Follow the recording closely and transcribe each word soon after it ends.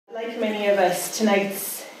Like many of us,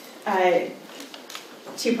 tonight's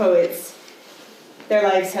two poets, their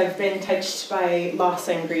lives have been touched by loss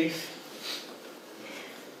and grief.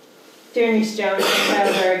 Deryn Rees-Jones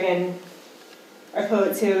and Dargan are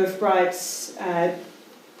poets who have brought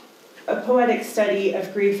a poetic study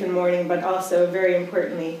of grief and mourning, but also, very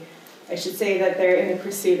importantly, I should say that they're in the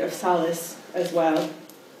pursuit of solace as well.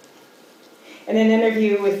 In an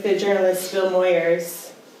interview with the journalist Bill Moyers,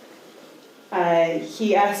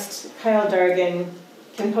 he asked Kyle Dargan,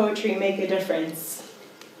 can poetry make a difference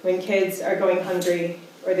when kids are going hungry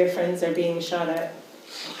or their friends are being shot at?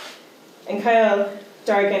 And Kyle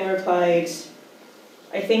Dargan replied,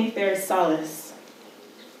 I think there's solace.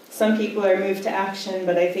 Some people are moved to action,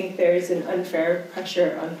 but I think there's an unfair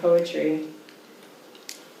pressure on poetry.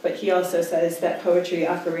 But he also says that poetry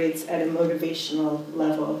operates at a motivational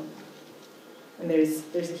level. And there's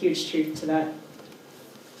a huge truth to that.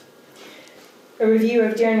 A review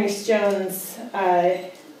of Deryn Rees-Jones'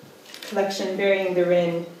 collection, Burying the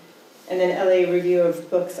Rin, and an LA Review of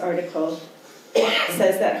Books article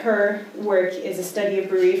says that her work is a study of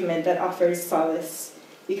bereavement that offers solace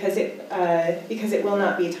because it will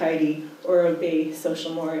not be tidy or obey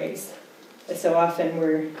social mores, as so often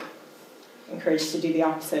we're encouraged to do the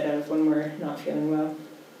opposite of when we're not feeling well.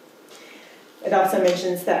 It also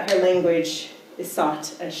mentions that her language is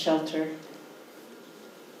sought as shelter.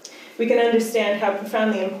 We can understand how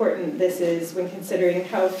profoundly important this is when considering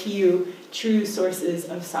how few true sources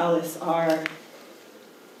of solace are.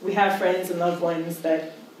 We have friends and loved ones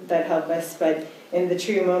that help us, but in the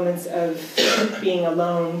true moments of being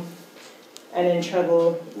alone and in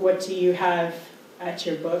trouble, what do you have at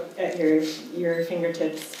your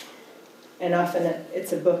fingertips? And often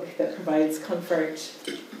it's a book that provides comfort,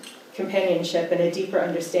 companionship, and a deeper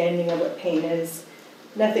understanding of what pain is.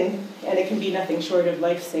 Nothing, and it can be nothing short of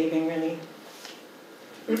life-saving, really.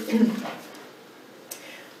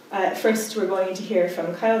 First, we're going to hear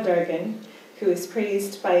from Kyle Dargan, who is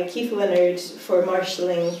praised by Keith Leonard for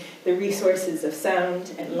marshalling the resources of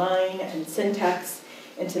sound and line and syntax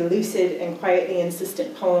into lucid and quietly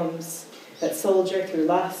insistent poems that soldier through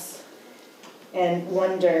loss and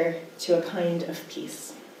wonder to a kind of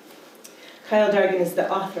peace. Kyle Dargan is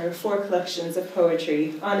the author of 4 collections of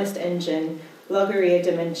poetry, Honest Engine, Logorrhea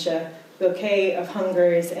Dementia, Bouquet of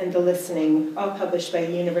Hungers, and The Listening, all published by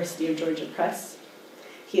the University of Georgia Press.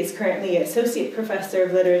 He is currently Associate Professor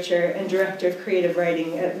of Literature and Director of Creative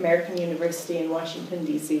Writing at American University in Washington,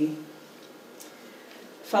 D.C.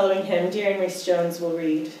 Following him, Deryn Rees-Jones will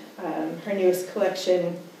read her newest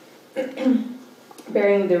collection,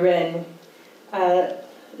 Burying the Rin.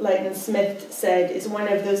 Lightman Smith said, is one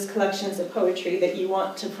of those collections of poetry that you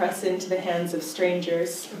want to press into the hands of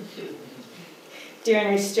strangers.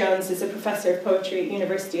 Deryn Rees-Jones is a professor of poetry at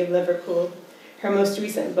University of Liverpool. Her most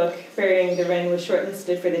recent book, Burying the Rin, was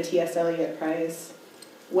shortlisted for the T.S. Eliot Prize.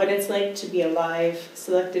 What It's Like to Be Alive,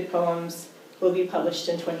 selected poems, will be published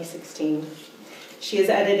in 2016. She has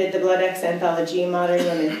edited the Blood X anthology, Modern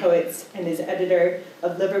Women Poets, and is editor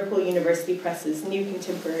of Liverpool University Press's new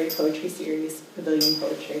contemporary poetry series, Pavilion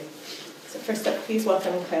Poetry. So first up, please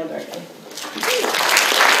welcome Kyle Dargan.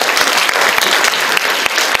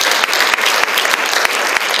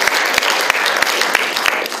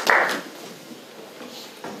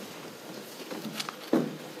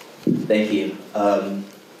 Thank you.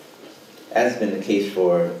 As has been the case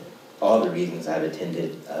for all the reasons I've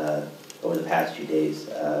attended over the past few days,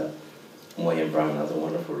 Moya and Brown, that was a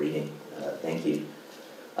wonderful reading. Thank you.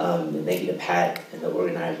 And thank you to Pat and the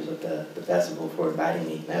organizers of the festival for inviting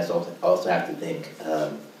me. And I also have to thank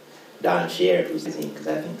Don Sher, who's listening, because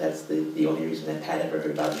I think that's the only reason that Pat ever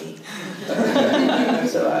heard about me.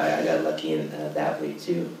 So I got lucky in that way,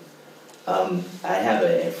 too. I have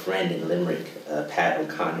a friend in Limerick, Pat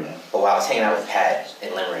O'Connor. Oh, I was hanging out with Pat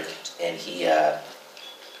in Limerick, and he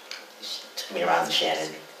took me around the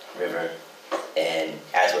Shannon River. And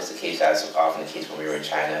as was the case, as often the case when we were in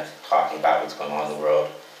China, talking about what's going on in the world,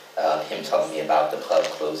 him telling me about the pub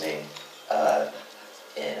closing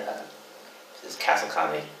in this Castle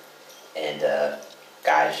County, and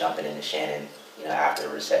guys jumping into Shannon, after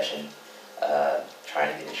the recession,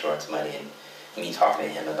 trying to get insurance money, and me talking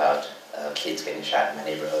to him about kids getting shot in my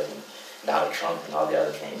neighborhood, and Donald Trump and all the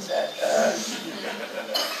other things that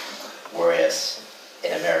worry us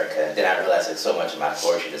in America. Then I realized that so much of my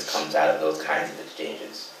poetry just comes out of those kinds of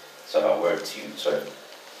exchanges. So if I were to sort of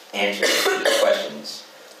answer the questions,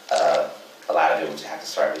 a lot of it would have to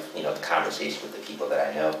start with the conversation with the people that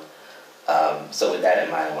I know. So with that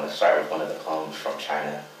in mind, I want to start with one of the poems from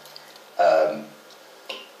China.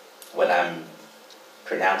 When I'm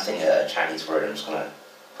pronouncing a Chinese word, I'm just going to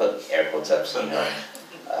put air quotes up so you know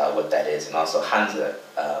what that is. And also Hanzi,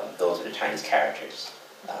 those are the Chinese characters,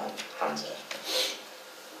 Hanzi.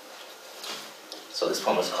 So this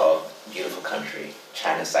poem is called Beautiful Country,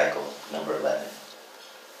 China Cycle, number 11.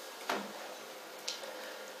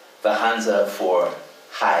 The Hanzi for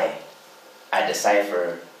Hai, I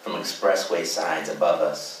decipher from expressway signs above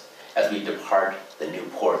us as we depart the new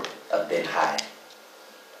port of Binhai.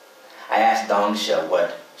 I asked Dongsha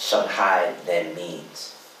what Shanghai then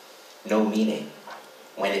means. No meaning.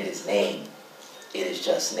 When it is named, it is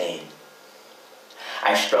just named.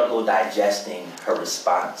 I struggle digesting her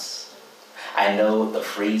response. I know the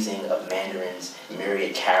phrasing of Mandarin's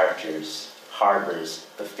myriad characters harbors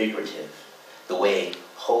the figurative, the way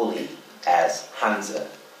holy as Hanzi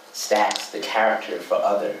stacks the character for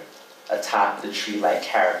other atop the tree-like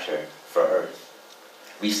character for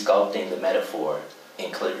earth, resculpting the metaphor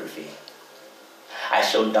in calligraphy. I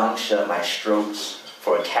show Dongsha my strokes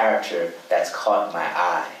for a character that's caught my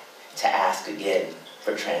eye to ask again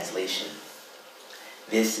for translation.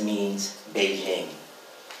 This means Beijing,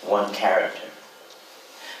 one character.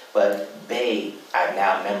 But Bei I've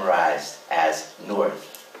now memorized as north.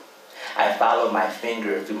 I follow my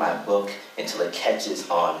finger through my book until it catches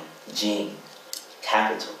on Jing,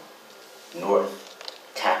 capital,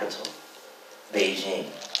 north, capital, Beijing,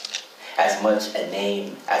 as much a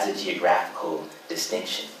name as a geographical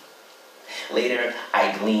distinction. Later,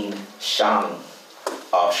 I gleaned Shang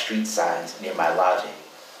off street signs near my lodging.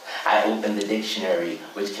 I opened the dictionary,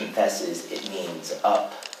 which confesses it means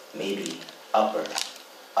up, maybe upper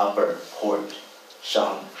port,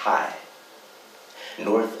 Shanghai,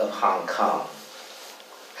 north of Hong Kong.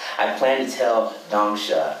 I plan to tell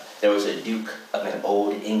Dongsha there was a Duke of an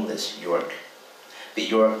old English York. The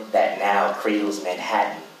York that now cradles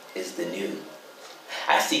Manhattan is the new.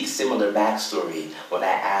 I seek similar backstory when I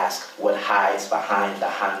ask what hides behind the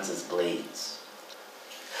Hanzi's blades.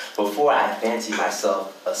 Before I fancy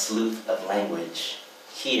myself a sleuth of language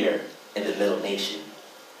here in the Middle Nation,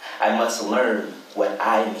 I must learn what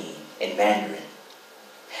I mean in Mandarin.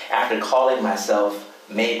 After calling myself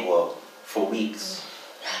Meiguo for weeks,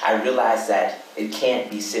 I realized that it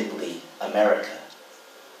can't be simply America.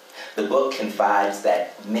 The book confides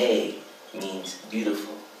that Mei means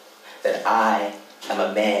beautiful, that I am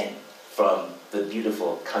a man from the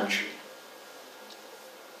beautiful country.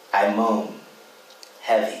 I moan,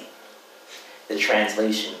 heavy. The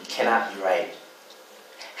translation cannot be right.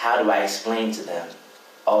 How do I explain to them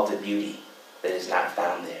all the beauty that is not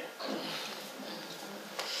found there?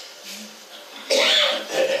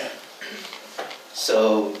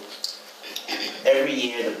 So, every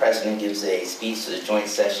year the president gives a speech to the joint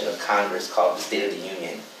session of Congress called the State of the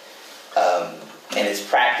Union. And it's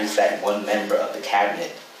practice that one member of the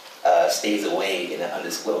cabinet stays away in an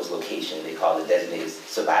undisclosed location. They call it designated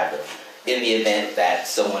survivor. In the event that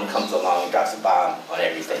someone comes along and drops a bomb on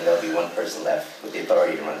everything, there'll be one person left with the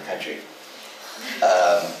authority to run the country.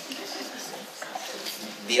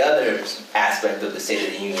 The other aspect of the State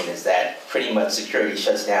of the Union is that pretty much security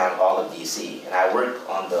shuts down all of DC. And I work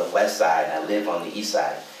on the west side and I live on the east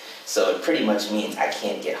side. So it pretty much means I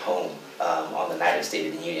can't get home on the night of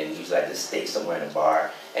State of the Union. Usually I just stay somewhere in a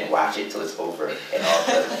bar and watch it till it's over and all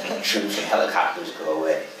the troops and helicopters go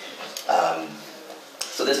away.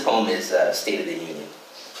 So this poem is State of the Union.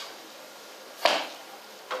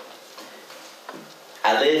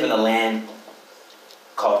 I live in a land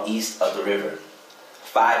called East of the River,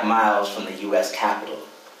 5 miles from the U.S. Capitol,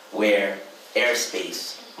 where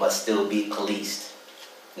airspace must still be policed,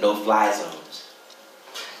 no fly zones.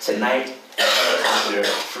 Tonight, a helicopter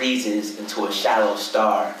freezes into a shallow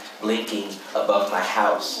star blinking above my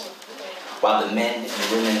house, while the men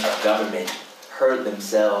and women of government herd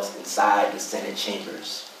themselves inside the Senate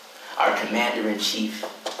chambers. Our commander-in-chief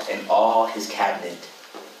and all his cabinet,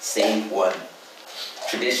 save one,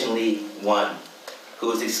 traditionally one,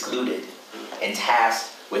 who is excluded and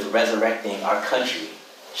tasked with resurrecting our country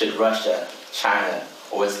should Russia, China,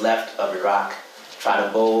 or what's left of Iraq try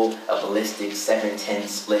to bowl a ballistic 7-10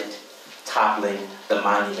 split, toppling the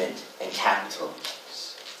monument and Capitol.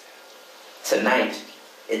 Tonight,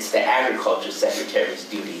 it's the Agriculture Secretary's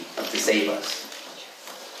duty to save us.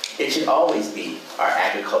 It should always be our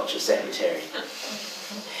Agriculture Secretary.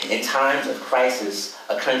 In times of crisis,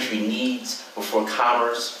 a country needs, before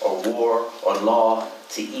commerce or war or law,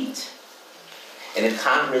 to eat. And if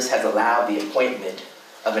Congress has allowed the appointment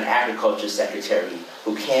of an Agriculture Secretary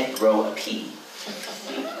who can't grow a pea,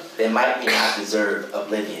 then might we not deserve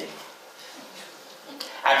oblivion?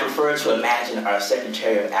 I prefer to imagine our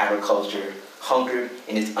Secretary of Agriculture hungered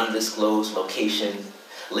in his undisclosed location,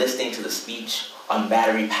 listening to the speech on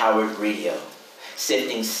battery-powered radio,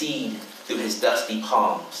 sifting seed through his dusty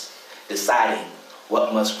palms, deciding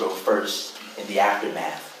what must grow first in the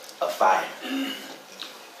aftermath of fire.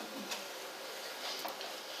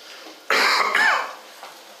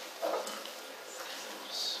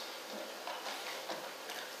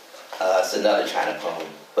 It's another China poem,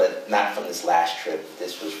 but not from this last trip.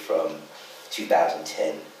 This was from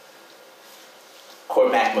 2010.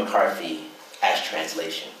 Cormac McCarthy as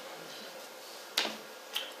translation.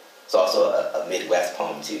 It's also a Midwest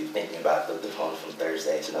poem too, thinking about the poem from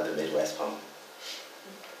Thursday. It's another Midwest poem.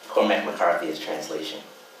 Cormac McCarthy as translation.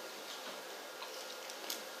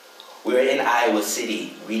 We were in Iowa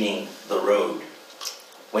City reading The Road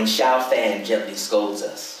when Xiao Fan gently scolds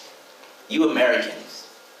us. You Americans,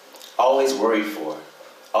 always worried for,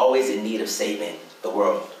 always in need of saving the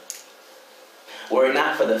world. Were it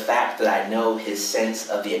not for the fact that I know his sense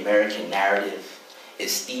of the American narrative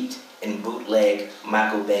is steeped in bootleg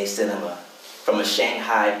Michael Bay cinema from a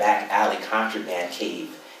Shanghai back alley contraband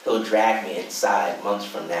cave he'll drag me inside months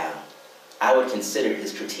from now, I would consider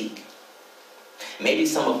his critique. Maybe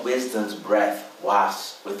some of wisdom's breath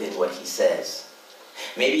wafts within what he says.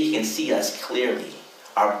 Maybe he can see us clearly,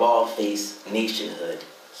 our bald-faced nationhood,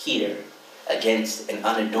 here, against an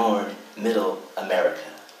unadorned middle America.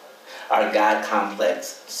 Our God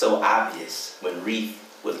complex so obvious when wreathed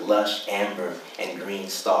with lush amber and green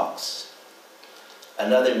stalks.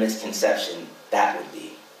 Another misconception that would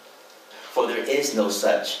be, for there is no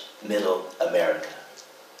such middle America.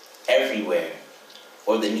 Everywhere,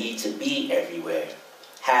 or the need to be everywhere,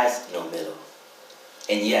 has no middle.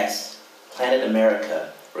 And yes, planet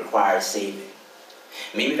America requires saving.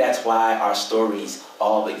 Maybe that's why our stories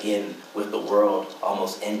all begin with the world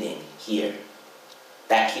almost ending here.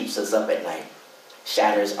 That keeps us up at night,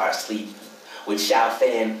 shatters our sleep, which Xiao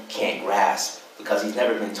Fan can't grasp because he's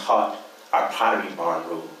never been taught our Pottery Barn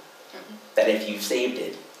rule, that if you've saved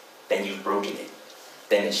it, then you've broken it,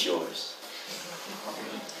 then it's yours.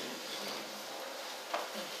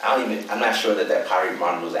 I'm not sure that Pottery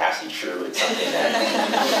Barn rule is actually true. It's something that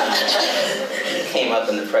came up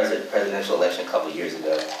in the presidential election a couple years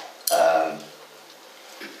ago,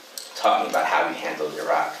 talking about how we handled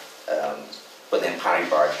Iraq. But then Pottery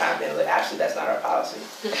Barn chimed in, like, actually, that's not our policy.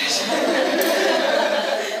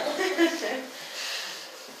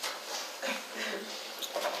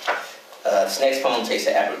 This next poem takes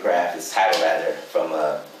an epigraph. It's titled, rather, from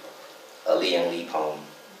a Li Young Lee poem.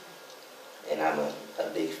 And I'm a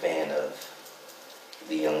big fan of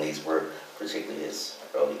Li Young Lee's work, particularly his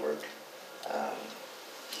early work.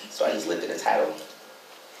 So I just lifted the title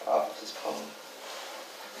off of his poem.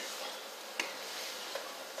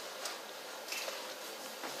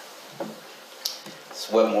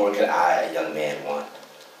 So what more could I, a young man, want?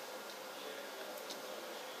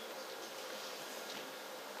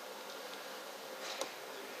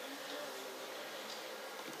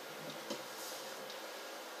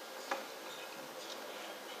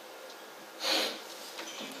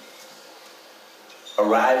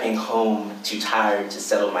 Arriving home too tired to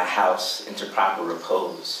settle my house into proper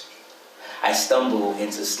repose, I stumble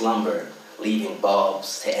into slumber, leaving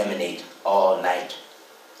bulbs to emanate all night,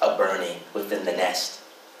 a burning within the nest.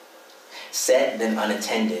 Set then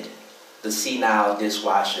unattended, the senile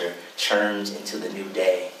dishwasher churns into the new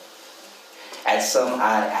day. At some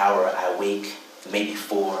odd hour I wake, maybe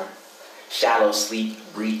 4, shallow sleep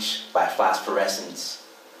breached by phosphorescence,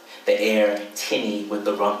 the air tinny with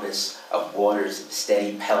the rumpus of water's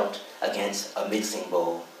steady pelt against a mixing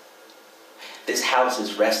bowl. This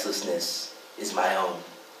house's restlessness is my own.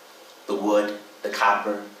 The wood, the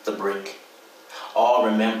copper, the brick, all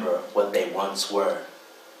remember what they once were.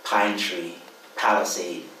 Pine tree,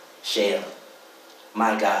 palisade, shale.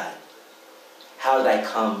 My God, how did I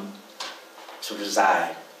come to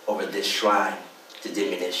reside over this shrine to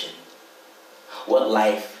diminution? What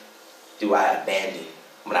life do I abandon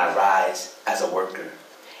when I rise as a worker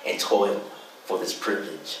and toil for this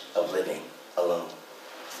privilege of living alone?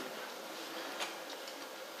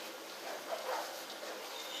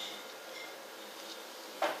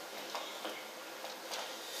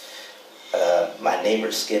 My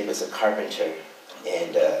neighbor Skip is a carpenter,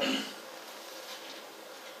 and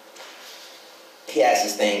he has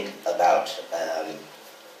this thing about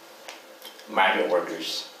migrant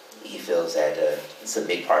workers. He feels that it's a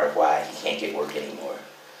big part of why he can't get work anymore.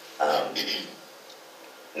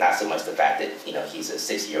 Not so much the fact that, he's a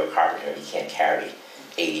 60-year-old carpenter, he can't carry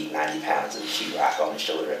 80, 90 pounds of sheetrock on his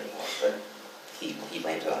shoulder anymore, but he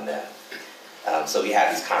blames it on that. So we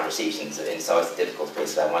have these conversations, and it's always a difficult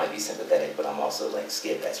place. I want to be sympathetic, but I'm also like,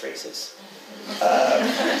 Skip, that's racist.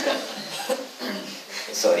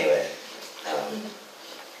 So anyway,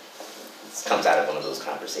 this comes out of one of those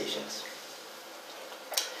conversations.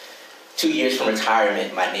 2 years from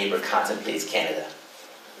retirement, my neighbor contemplates Canada.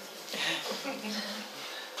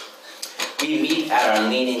 We meet at our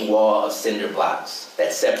leaning wall of cinder blocks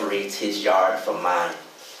that separates his yard from mine.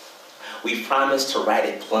 We promised to write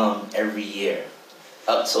it plumb every year.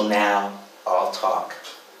 Up till now, all talk,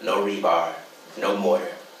 no rebar, no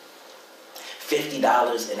mortar.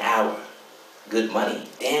 $50 an hour, good money,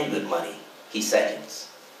 damn good money, he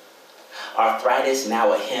seconds. Arthritis,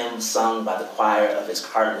 now a hymn sung by the choir of his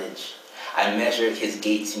cartilage. I measured his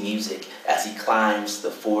gait to music as he climbs the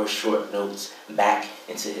 4 short notes back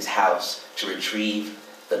into his house to retrieve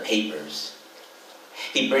the papers.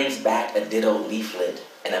 He brings back a ditto leaflet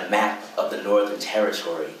and a map of the Northern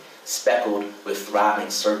Territory, speckled with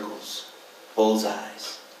throbbing circles,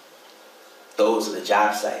 bullseyes. Those are the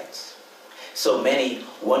job sites. So many,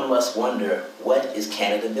 one must wonder, what is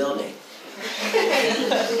Canada building?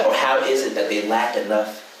 Or how is it that they lack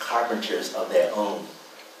enough carpenters of their own?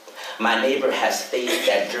 My neighbor has faith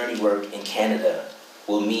that journey work in Canada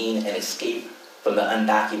will mean an escape from the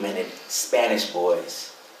undocumented Spanish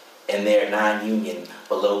boys and their non-union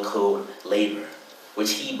below-code labor,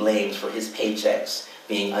 which he blames for his paychecks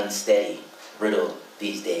being unsteady, brittle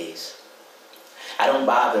these days. I don't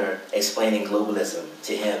bother explaining globalism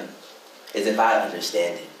to him as if I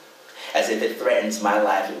understand it, as if it threatens my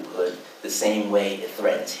livelihood the same way it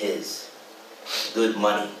threatens his. Good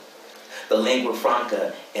money, the lingua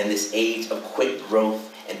franca in this age of quick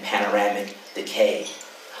growth and panoramic decay.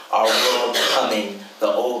 Our world becoming the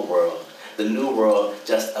old world, the new world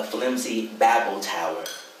just a flimsy Babel tower.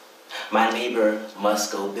 My neighbor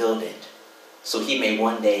must go build it, so he may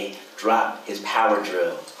one day drop his power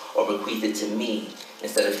drill or bequeath it to me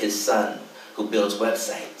instead of his son who builds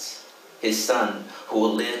websites, his son who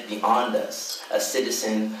will live beyond us, a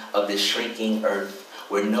citizen of this shrinking earth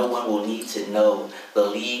where no one will need to know the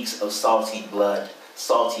leagues of salty blood,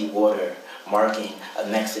 salty water, marking a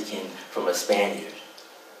Mexican from a Spaniard.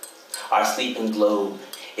 Our sleeping globe,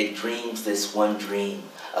 it dreams this one dream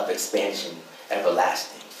of expansion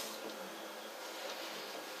everlasting.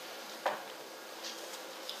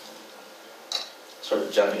 Sort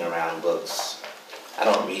of jumping around books. I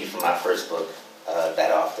don't read from my first book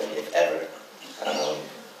that often, if ever. I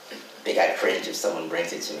think I cringe if someone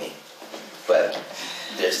brings it to me. But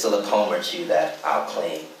there's still a poem or two that I'll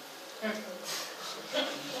claim.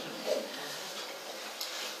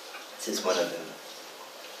 This is one of them.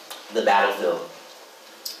 The Battlefield,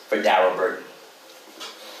 for Darryl Burton.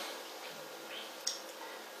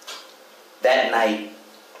 That night,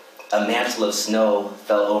 a mantle of snow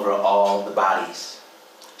fell over all the bodies,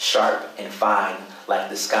 sharp and fine like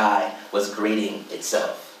the sky was grating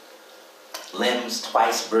itself. Limbs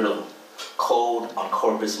twice brittle, cold on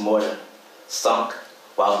corpus mortar, sunk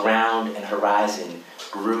while ground and horizon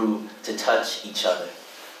grew to touch each other.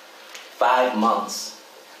 5 months,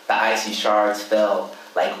 the icy shards fell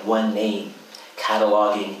like one name,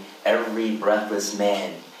 cataloging every breathless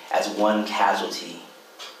man as one casualty.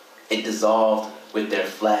 It dissolved with their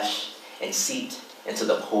flesh and seeped into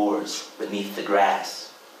the pores beneath the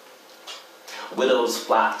grass. Widows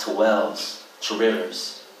flocked to wells, to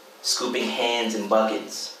rivers, scooping hands in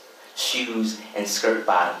buckets, shoes and skirt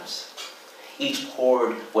bottoms. Each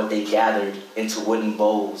poured what they gathered into wooden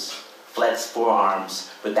bowls, flexed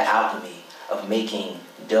forearms with the alchemy of making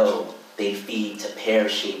dough they'd feed to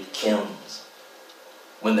pear-shaped kilns.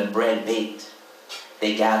 When the bread baked,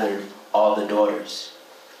 they gathered all the daughters,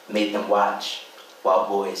 made them watch while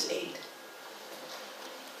boys ate.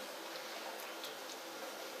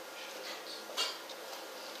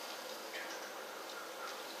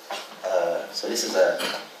 So this is a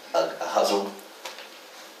hustle,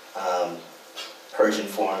 Persian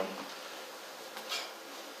form.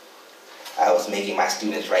 I was making my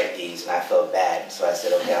students write these and I felt bad, so I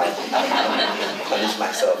said, okay, I'll punish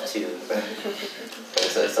myself too. But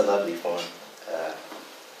it's a lovely form.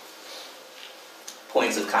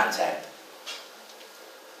 Points of contact.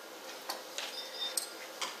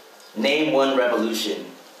 Name one revolution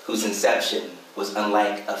whose inception was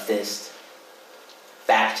unlike a fist.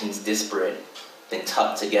 Factions disparate, then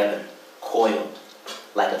tucked together, coiled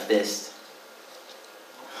like a fist.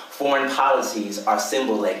 Foreign policies are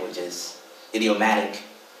symbol languages, idiomatic,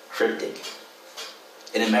 cryptic.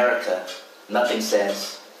 In America, nothing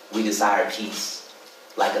says, we desire peace,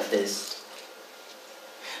 like a fist.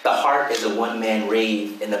 The heart is a one-man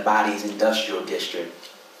rave in the body's industrial district.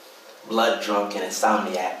 Blood drunk and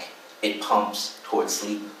insomniac, it pumps towards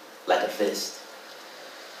sleep like a fist.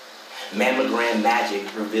 Mammogram magic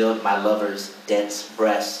revealed my lover's dense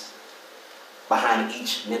breast. Behind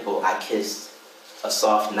each nipple I kissed, a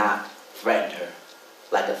soft knot threatened her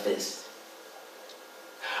like a fist.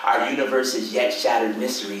 Our universe's yet shattered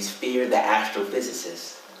mysteries fear the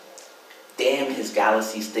astrophysicist. Damn his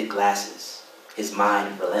galaxy's thick glasses, his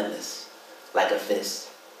mind relentless, like a fist.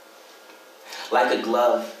 Like a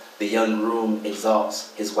glove, the young groom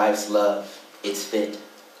exalts his wife's love, it's fit.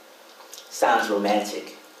 Sounds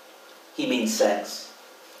romantic, he means sex,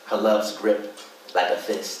 her love's grip like a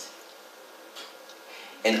fist.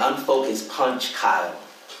 An unfocused punch, Kyle,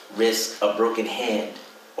 risk a broken hand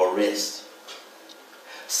or wrist.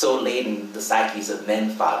 So laden the psyches of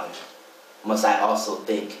men, Father, must I also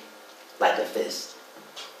think like a fist.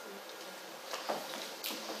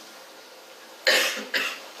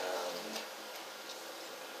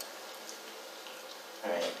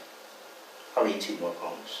 All right, I'll read 2 more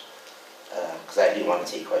poems, because I do want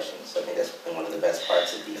to take questions. I think that's been one of the best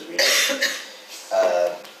parts of these readings.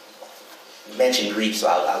 You mentioned grief, so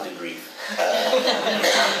I'll do grief.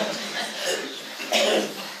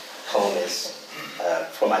 Poem is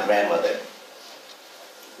for my grandmother,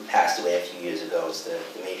 who passed away a few years ago. It's the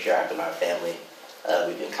matriarch of our family.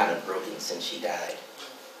 We've been kind of broken since she died.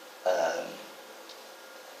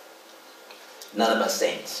 None of us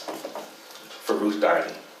saints, for Ruth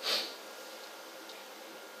Dargan.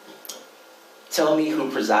 Tell me who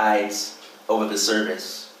presides over the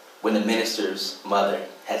service when the minister's mother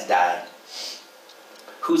has died.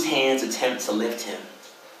 Whose hands attempt to lift him?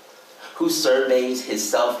 Who surveys his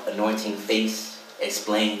self-anointing face,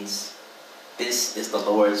 explains, this is the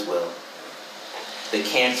Lord's will. The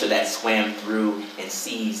cancer that swam through and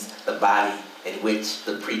seized the body in which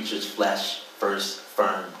the preacher's flesh first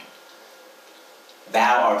firmed.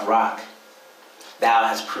 Thou art rock. Thou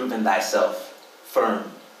hast proven thyself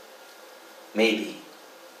firm. Maybe.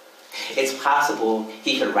 It's possible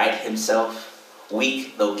he could right himself,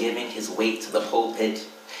 weak though giving his weight to the pulpit,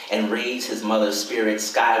 and raise his mother's spirit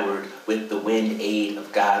skyward with the wind aid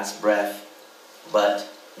of God's breath. But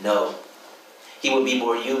no, he would be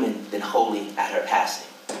more human than holy at her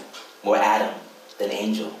passing, more Adam than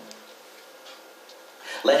angel.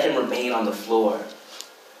 Let him remain on the floor,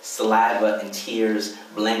 saliva and tears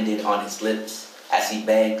blended on his lips as he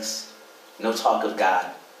begs, no talk of God,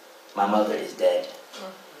 my mother is dead.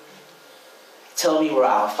 Tell me where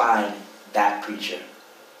I'll find that preacher.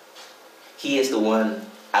 He is the one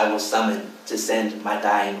I will summon to send my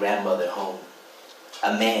dying grandmother home.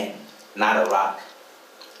 A man, not a rock.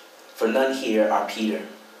 For none here are Peter,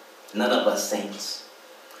 none of us saints.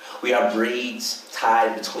 We are braids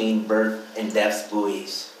tied between birth and death's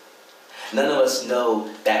buoys. None of us know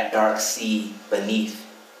that dark sea beneath.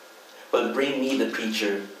 But bring me the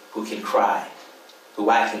preacher who can cry, who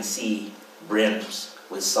I can see brims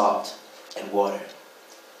with salt and water.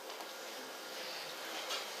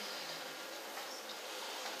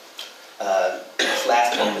 This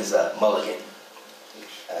last poem is Mulligan,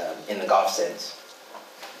 in the golf sense.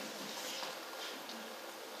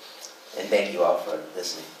 And thank you all for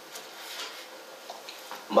listening.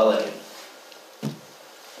 Mulligan.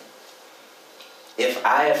 If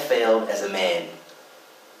I have failed as a man,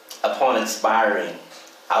 upon expiring,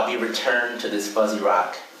 I'll be returned to this fuzzy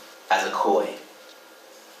rock as a koi.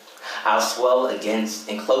 I'll swell against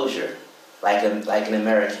enclosure like an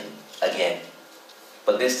American again.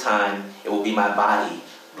 But this time, it will be my body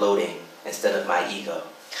bloating instead of my ego.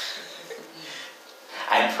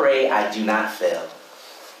 I pray I do not fail.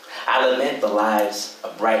 I lament the lives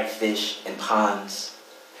of bright fish in ponds,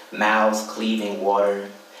 mouths cleaving water,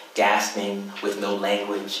 gasping with no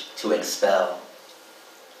language to expel.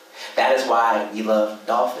 That is why we love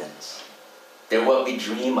dolphins. They're what we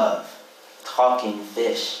dream of, talking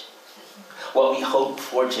fish. What we hope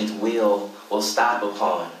fortune's wheel will stop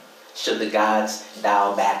upon, should the gods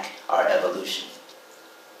dial back our evolution.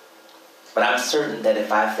 But I'm certain that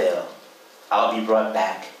if I fail, I'll be brought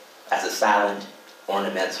back as a silent,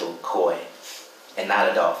 ornamental koi, and not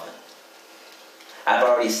a dolphin. I've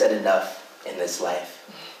already said enough in this life.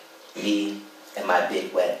 Me and my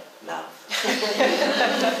big wet mouth.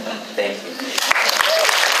 Thank you.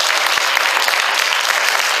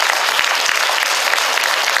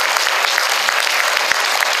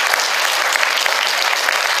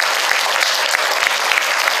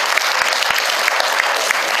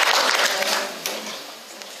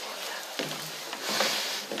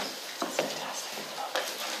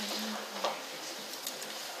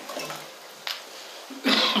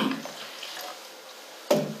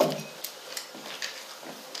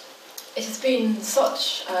 It has been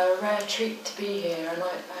such a rare treat to be here, and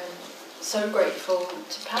I'm so grateful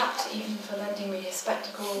to Pat, even for lending me his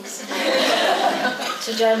spectacles,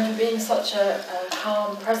 to Jen for being such a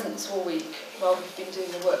calm presence all week while we've been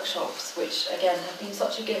doing the workshops, which again have been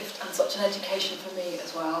such a gift and such an education for me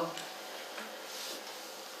as well.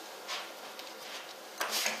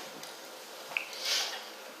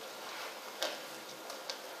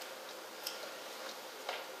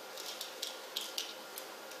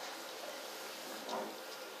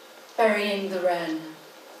 burying the wren.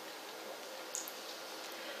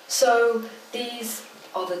 So these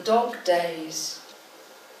are the dog days,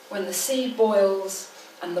 when the sea boils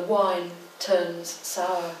and the wine turns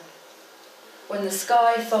sour, when the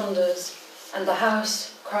sky thunders and the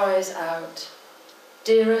house cries out,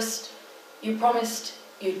 "Dearest, you promised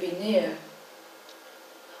you'd be near."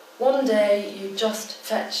 One day you just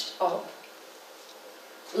fetched up.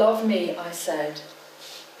 "Love me," I said.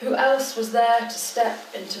 Who else was there to step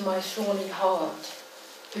into my thorny heart,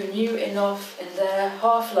 who knew enough in their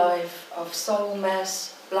half-life of soul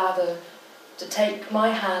mess, blather, to take my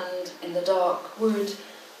hand in the dark wood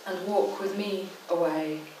and walk with me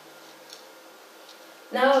away?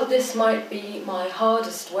 Now this might be my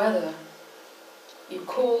hardest weather. You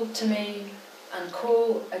call to me and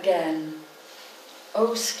call again.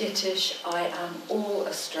 Oh skittish, I am all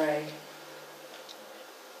astray.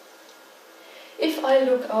 If I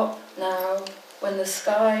look up now when the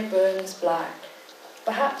sky burns black,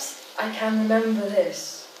 perhaps I can remember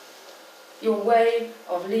this, your way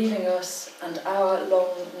of leaving us and our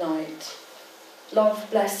long night, love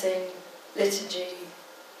blessing, liturgy,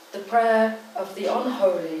 the prayer of the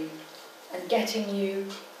unholy, and getting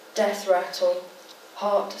you death rattle,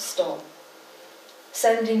 heart stop,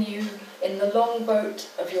 sending you in the long boat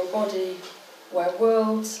of your body where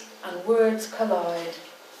worlds and words collide,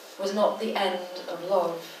 was not the end of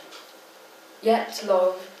love. Yet,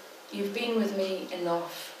 love, you've been with me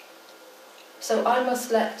enough. So I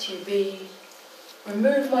must let you be,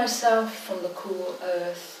 remove myself from the cool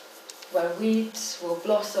earth, where weeds will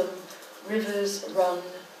blossom, rivers run,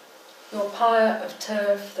 your pyre of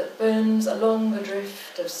turf that burns along the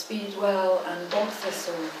drift of speedwell and bog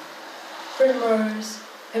thistle, primrose,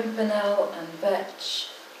 pimpernel and vetch,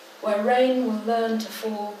 where rain will learn to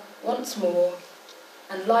fall once more,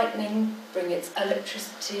 and lightning bring its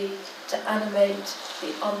electricity to animate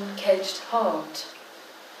the uncaged heart.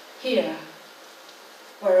 Here,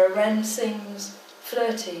 where a wren sings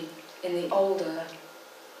flirty in the alder,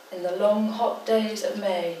 in the long hot days of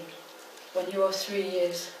May, when you are 3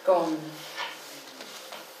 years gone.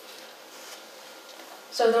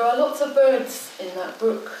 So there are lots of birds in that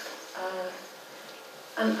book,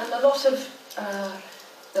 and a lot of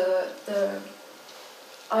the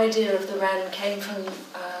idea of the wren came from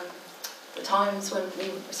the times when we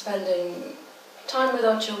were spending time with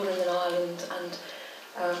our children in Ireland and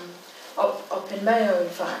up in Mayo, in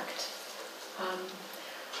fact.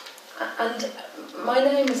 And my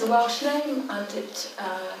name is a Welsh name, and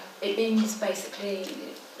it means basically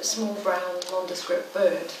a small brown nondescript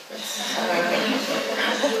bird.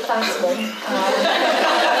 Thanks, Mum.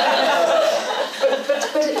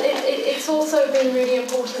 But it's also been really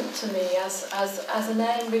important to me as a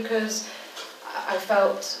name, because I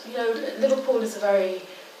felt, Liverpool is a very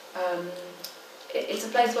it's a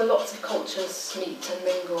place where lots of cultures meet and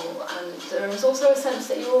mingle, and there is also a sense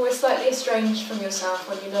that you're always slightly estranged from yourself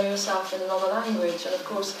when you know yourself in another language. And of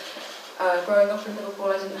course, growing up in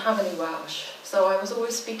Liverpool, I didn't have any Welsh, so I was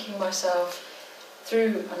always speaking myself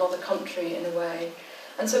through another country in a way.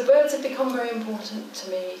 And so birds have become very important to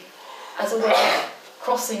me as a way of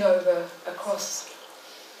crossing over across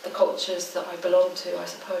the cultures that I belong to, I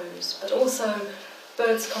suppose, but also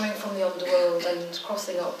birds coming from the underworld and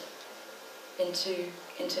crossing up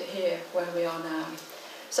into here, where we are now.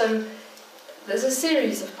 So there's a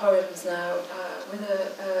series of poems now with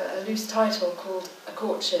a loose title called A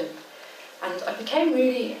Courtship, and I became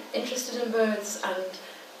really interested in birds, and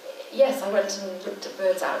yes, I went and looked at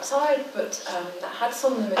birds outside, but that had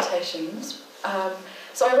some limitations.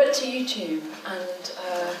 So I went to YouTube and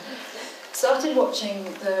started watching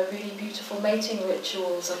the really beautiful mating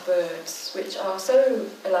rituals of birds, which are so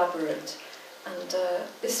elaborate. And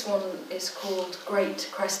this one is called Great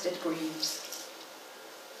Crested Grebes.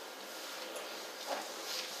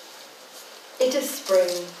 It is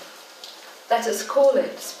spring, let us call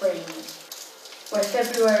it spring, where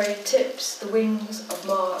February tips the wings of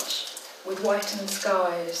March with whitened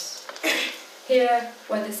skies. Here,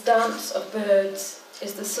 where this dance of birds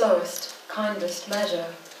is the slowest, kindest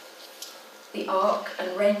measure, the arc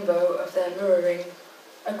and rainbow of their mirroring,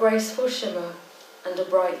 a graceful shimmer and a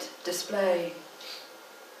bright display.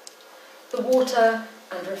 The water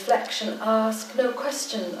and reflection ask no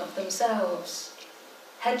question of themselves.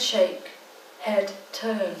 Head shake, head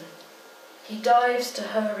turn. He dives to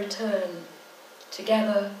her return.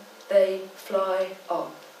 Together they fly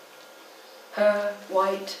up. Her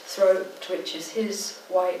white throat, which is his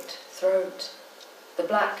white throat, the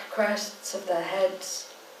black crests of their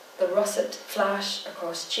heads, the russet flash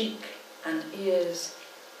across cheek and ears.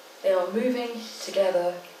 They are moving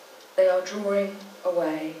together, they are drawing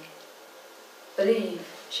away. Believe,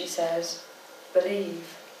 she says,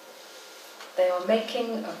 believe. They are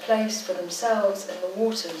making a place for themselves in the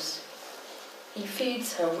waters. He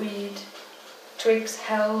feeds her weed, twigs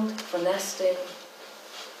held for nesting,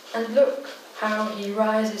 and look how he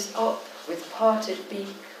rises up with parted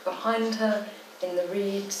beak behind her in the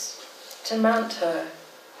reeds to mount her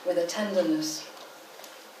with a tenderness.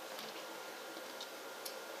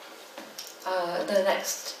 The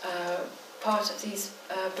next part of these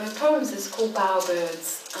bird poems is called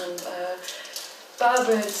Bowerbirds, and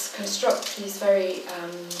bowerbirds construct these very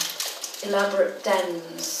elaborate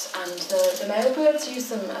dens, and the male birds use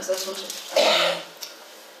them as a sort of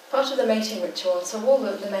part of the mating ritual. So all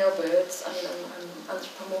the male birds, I mean, I'm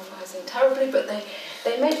anthropomorphizing terribly, but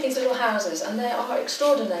they make these little houses, and they are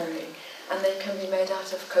extraordinary. And they can be made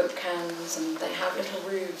out of Coke cans, and they have little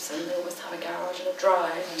roofs, and they always have a garage and a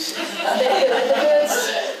drive. And the birds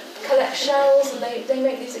collect shells, and they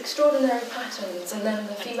make these extraordinary patterns, and then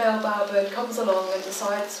the female bowerbird comes along and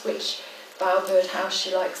decides which bowerbird house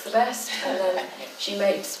she likes the best, and then she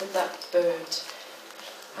mates with that bird.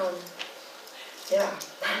 Yeah.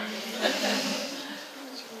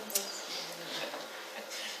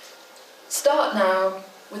 Start now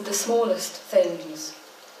with the smallest things.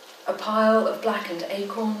 A pile of blackened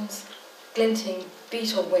acorns, glinting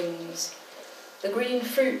beetle wings, the green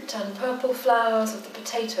fruit and purple flowers of the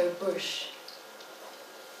potato bush.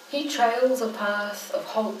 He trails a path of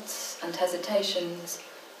halts and hesitations,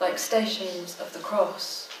 like stations of the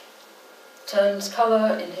cross, turns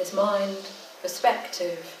colour in his mind,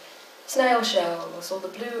 perspective, snail shells or the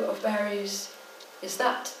blue of berries. Is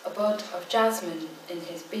that a bud of jasmine in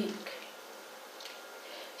his beak?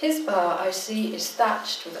 His bar, I see, is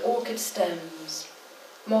thatched with orchid stems,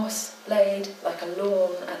 moss laid like a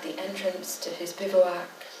lawn at the entrance to his bivouac,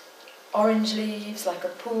 orange leaves like a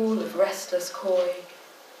pool of restless koi.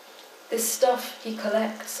 This stuff he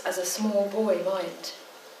collects as a small boy might,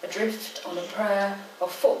 adrift on a prayer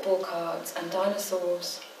of football cards and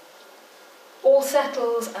dinosaurs. All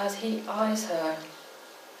settles as he eyes her,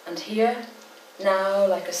 and here, now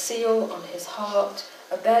like a seal on his heart,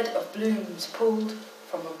 a bed of blooms pulled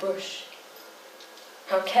from a bush.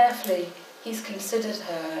 How carefully he's considered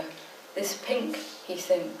her, this pink, he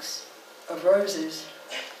thinks, of roses.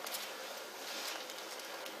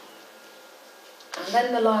 And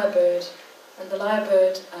then the lyrebird, and the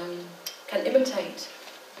lyrebird can imitate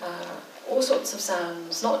all sorts of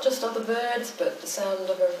sounds, not just other birds, but the sound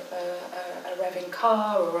of a revving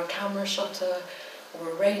car or a camera shutter or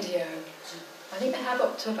a radio. I think they have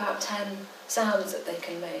up to about 10 sounds that they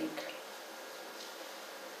can make.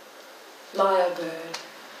 Lyrebird.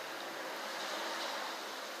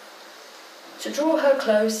 To draw her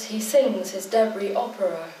close, he sings his debris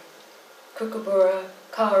opera. Kookaburra,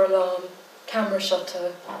 car alarm, camera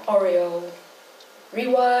shutter, oriole.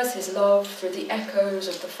 Rewires his love through the echoes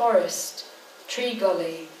of the forest, tree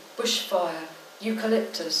gully, bushfire,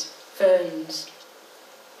 eucalyptus, ferns.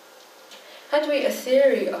 Had we a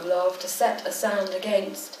theory of love to set a sound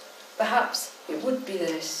against, perhaps it would be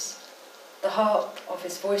this. The harp of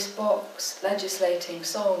his voice box legislating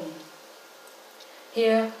song.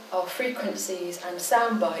 Here are frequencies and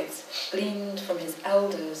sound bites gleaned from his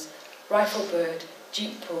elders, riflebird,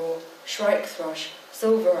 jeepraw, shrike thrush,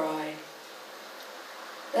 silver eye.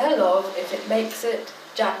 Their love, if it makes it,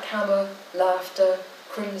 jackhammer, laughter,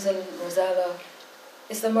 crimson rosella,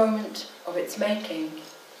 is the moment of its making,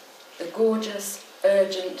 the gorgeous,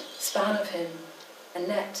 urgent span of him, a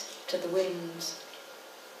net to the winds.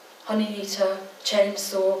 Honey-eater,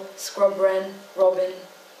 chainsaw, scrub wren, robin.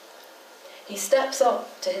 He steps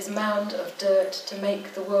up to his mound of dirt to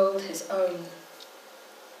make the world his own.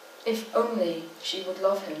 If only she would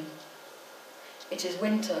love him. It is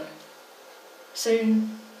winter.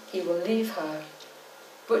 Soon he will leave her.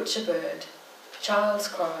 Butcherbird, child's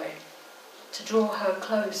cry. To draw her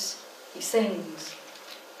close, he sings.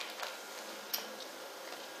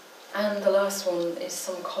 And the last one is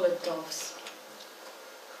some collared doves.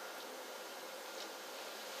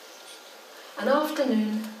 An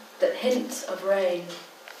afternoon that hints of rain,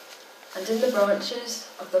 and in the branches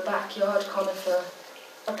of the backyard conifer,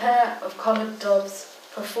 a pair of collared doves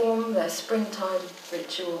perform their springtime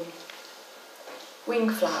ritual.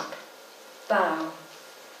 Wing flap, bow.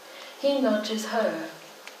 He nudges her,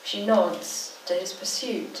 she nods to his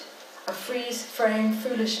pursuit, a freeze-frame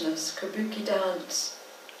foolishness kabuki dance,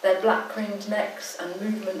 their black-ringed necks and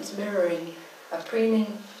movements mirroring, a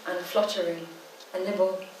preening and a fluttering, a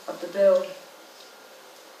nibble of the bill.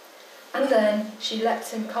 And then she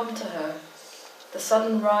lets him come to her, the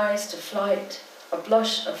sudden rise to flight, a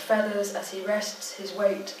blush of feathers as he rests his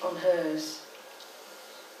weight on hers.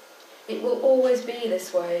 It will always be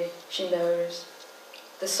this way, she knows.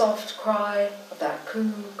 The soft cry of that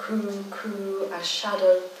coo, coo, coo as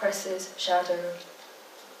shadow presses shadow.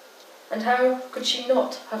 And how could she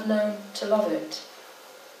not have known to love it?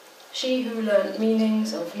 She who learnt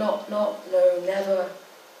meanings of not, no, never.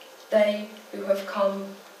 They who have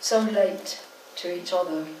come so late to each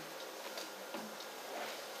other.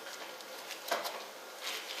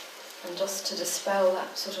 And just to dispel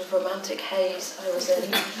that sort of romantic haze I was in,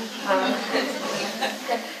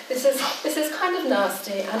 this is kind of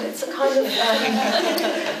nasty, and it's a kind of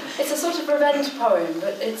it's a sort of revenge poem,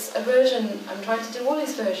 but it's a version. I'm trying to do all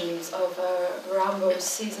these versions of Rambo's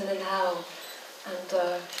Season in Hell, and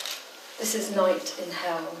this is Night in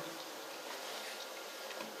Hell.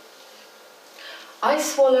 I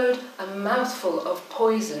swallowed a mouthful of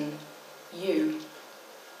poison, you.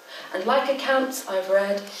 And like accounts I've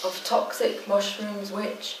read of toxic mushrooms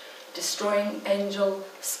which, destroying angel,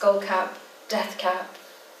 skullcap, deathcap,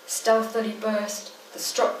 stealthily burst the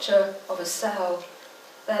structure of a cell,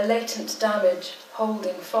 their latent damage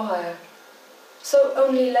holding fire, so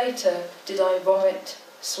only later did I vomit,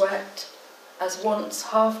 sweat, as once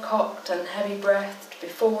half-cocked and heavy-breathed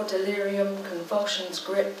before delirium convulsions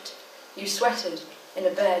gripped, you sweated in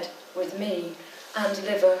a bed with me, and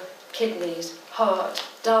liver, kidneys, heart,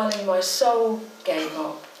 darling, my soul gave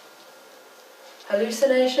up.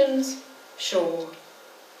 Hallucinations? Sure.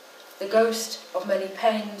 The ghost of many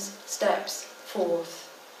pains steps forth.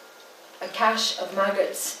 A cache of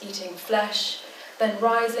maggots eating flesh, then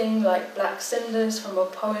rising like black cinders from a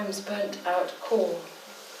poem's burnt-out core.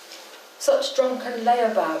 Such drunken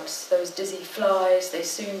layabouts, those dizzy flies, they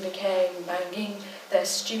soon became, banging their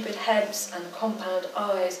stupid heads and compound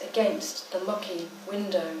eyes against the mucky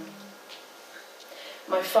window.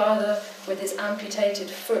 My father, with his amputated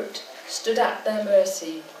foot, stood at their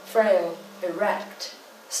mercy, frail, erect,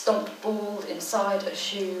 stomped bald inside a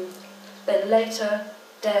shoe, then later,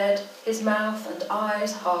 dead, his mouth and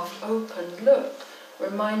eyes half open, look,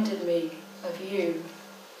 reminded me of you.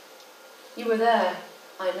 You were there,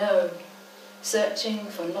 I know, searching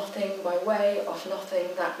for nothing by way of nothing.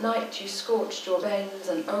 That night you scorched your veins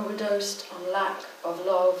and overdosed on lack of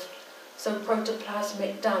love, so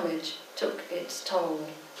protoplasmic damage took its toll.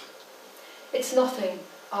 It's nothing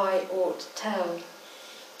I ought tell.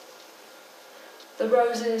 The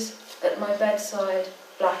roses at my bedside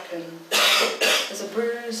blacken. There's a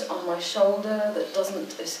bruise on my shoulder that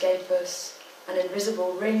doesn't escape us, an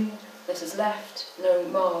invisible ring that has left no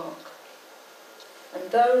mark.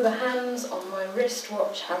 And though the hands on my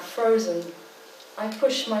wristwatch have frozen, I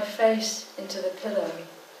push my face into the pillow.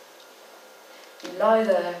 You lie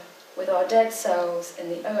there with our dead selves in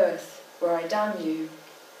the earth where I damn you,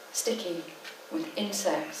 sticky with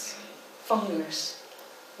insects, fungus,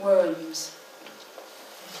 worms.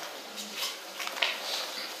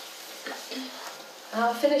 And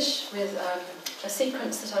I'll finish with a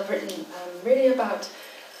sequence that I've written really about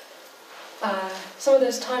some of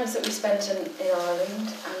those times that we spent in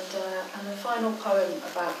Ireland, and a final poem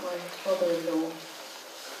about my mother-in-law.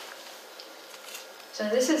 So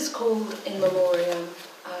this is called In Memoriam.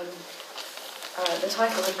 The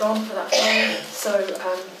title had gone for that poem, so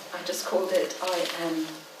I just called it I Am.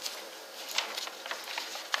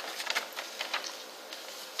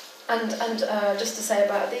 And just to say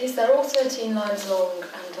about these, they're all 13 lines long,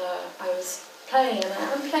 and I was playing, and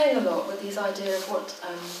I'm playing a lot with these idea of what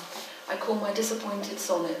I call my disappointed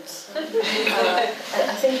sonnets.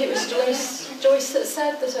 I think it was Joyce that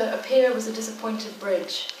said that a pier was a disappointed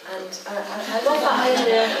bridge, and I love that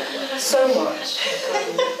idea so much.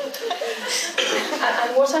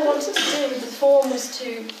 And what I wanted to do with the form was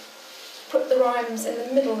to put the rhymes in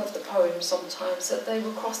the middle of the poem sometimes, so that they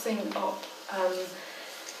were crossing up,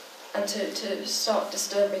 and to start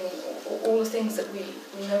disturbing all the things that we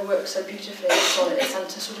know work so beautifully in sonnets, and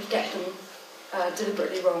to sort of get them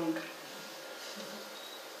deliberately wrong.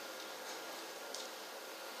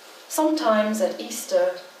 Sometimes at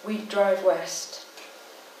Easter we'd drive west,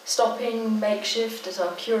 stopping makeshift at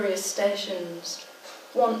our curious stations,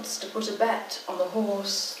 once to put a bet on a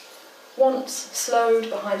horse, once slowed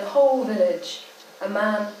behind a whole village, a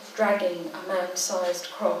man dragging a man-sized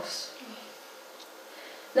cross.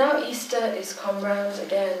 Now Easter is come round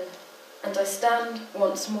again, and I stand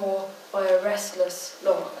once more by a restless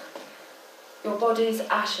loch. Your body's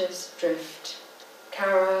ashes drift,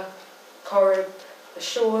 Cara, Corrib, the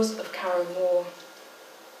shores of Carramore.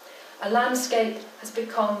 A landscape has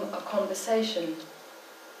become a conversation.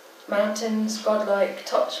 Mountains, godlike,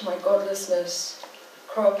 touch my godlessness,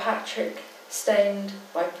 Croagh stained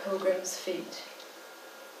by pilgrims' feet.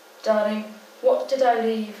 Darling, what did I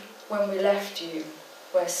leave when we left you?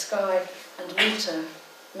 where sky and water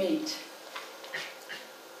meet.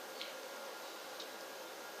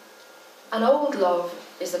 An old love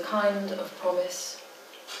is a kind of promise.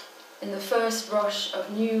 In the first rush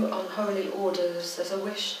of new unholy orders, there's a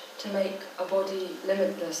wish to make a body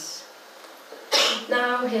limitless.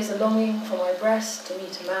 Now here's a longing for my breast to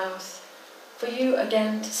meet a mouth, for you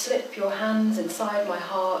again to slip your hands inside my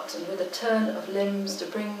heart, and with a turn of limbs to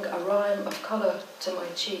bring a rhyme of colour to my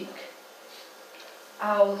cheek.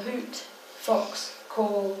 Owl hoot, fox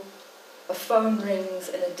call, a phone rings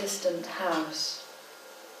in a distant house.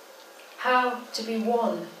 How to be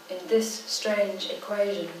one in this strange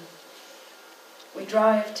equation? We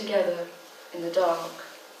drive together in the dark.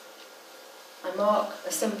 I mark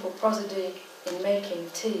a simple prosody in making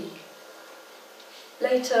tea.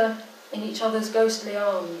 Later, in each other's ghostly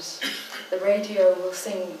arms, the radio will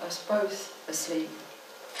sing us both asleep.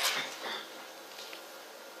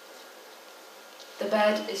 The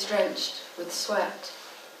bed is drenched with sweat.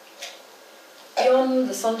 Beyond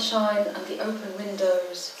the sunshine and the open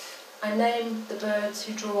windows, I name the birds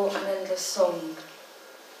who draw an endless song.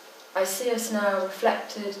 I see us now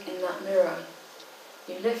reflected in that mirror.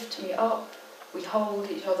 You lift me up, we hold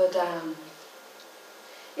each other down.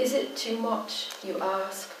 Is it too much, you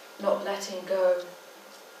ask, not letting go?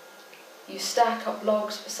 You stack up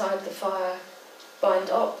logs beside the fire, bind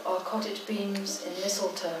up our cottage beams in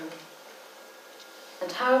mistletoe.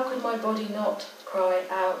 And how could my body not cry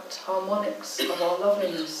out harmonics of our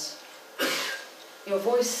loveliness? Your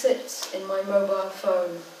voice sits in my mobile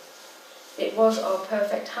phone. It was our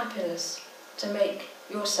perfect happiness to make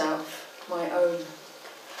yourself my own.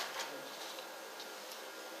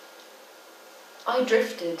 I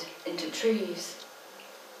drifted into trees.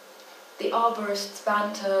 The arborists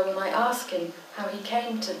banter when I ask him how he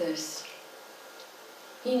came to this.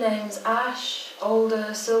 He names ash,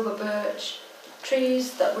 alder, silver birch,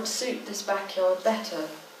 trees that would suit this backyard better.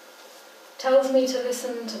 Tells me to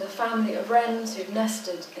listen to the family of wrens who've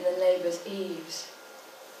nested in the neighbours' eaves.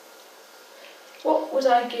 What would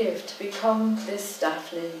I give to become this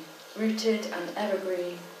Daphne, rooted and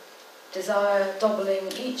evergreen, desire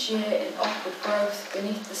doubling each year in upward growth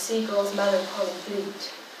beneath the seagull's melancholy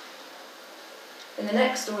beat? In the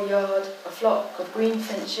next door yard, a flock of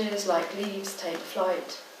greenfinches like leaves take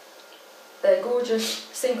flight. Their gorgeous,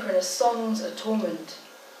 synchronous songs a torment.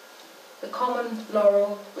 The common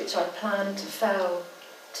laurel which I planned to fell,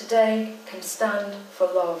 today can stand for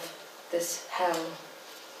love, this hell.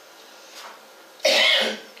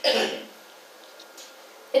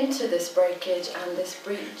 Into this breakage and this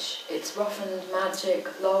breach, its roughened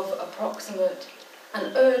magic, love approximate,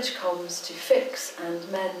 an urge comes to fix and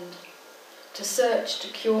mend, to search to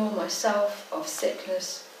cure myself of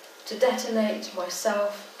sickness, to detonate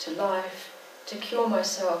myself to life, to cure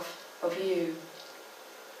myself of you.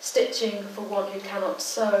 Stitching for one who cannot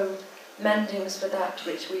sew, mendings for that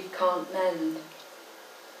which we can't mend.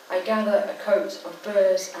 I gather a coat of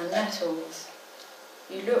burrs and nettles.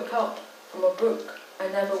 You look up from a book I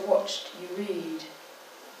never watched you read.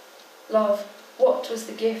 Love, what was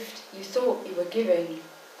the gift you thought you were giving?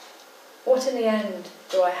 What in the end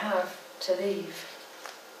do I have to leave?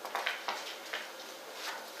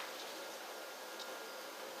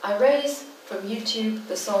 I raise from YouTube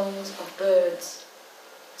the songs of birds,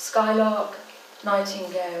 skylark,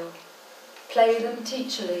 nightingale, play them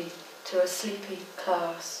teacherly to a sleepy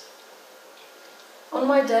class. On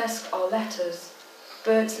my desk are letters,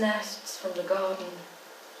 birds' nests from the garden,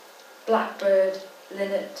 blackbird,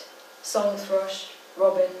 linnet, song thrush,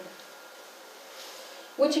 robin.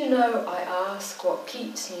 Would you know, I ask, what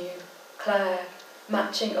Keats knew, Clare,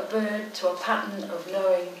 matching a bird to a pattern of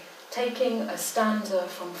knowing, taking a stanza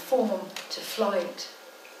from form to flight.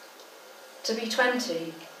 To be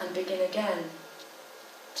 20 and begin again,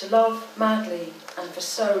 to love madly and for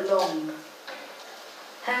so long.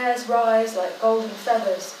 Hairs rise like golden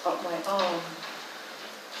feathers up my arm.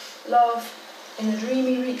 Love, in the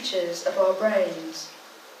dreamy reaches of our brains,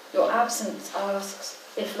 your absence asks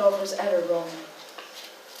if love was ever wrong.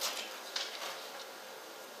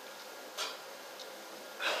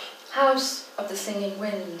 House of the singing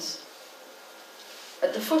winds.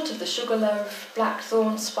 At the foot of the sugarloaf,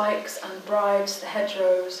 blackthorn spikes and brides the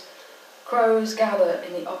hedgerows, crows gather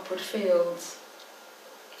in the upward fields.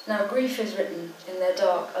 Now grief is written in their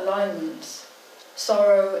dark alignments,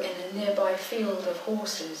 sorrow in a nearby field of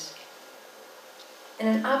horses. In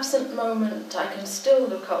an absent moment I can still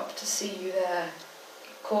look up to see you there,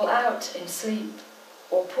 call out in sleep,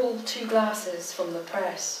 or pull 2 glasses from the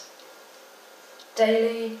press.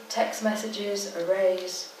 Daily text messages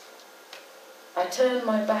erase. I turn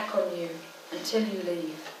my back on you until you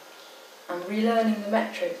leave, I'm relearning the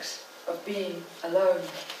metrics of being alone.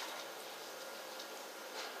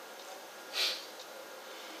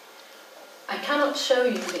 I cannot show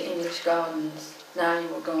you the English gardens, now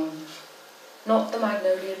you are gone. Not the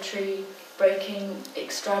magnolia tree breaking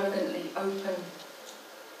extravagantly open.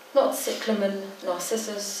 Not cyclamen,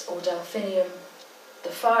 narcissus or delphinium. The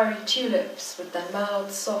fiery tulips with their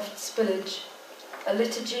mild soft spillage. A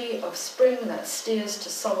liturgy of spring that steers to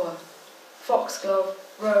summer. Foxglove,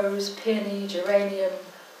 rose, peony, geranium,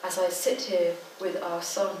 as I sit here with our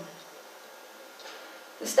son.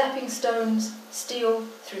 The stepping stones steal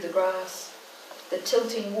through the grass. The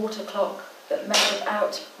tilting water clock that measured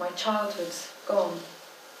out my childhood's gone.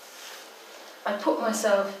 I put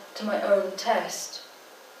myself to my own test.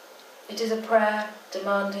 It is a prayer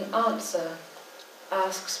demanding answer,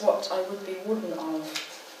 asks what I would be wooden of.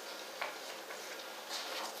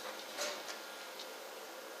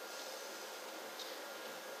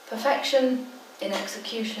 Perfection in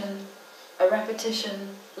execution, a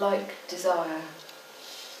repetition like desire.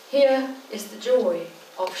 Here is the joy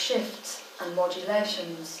of shifts and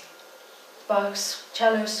modulations. Bach's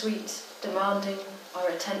cello suite demanding our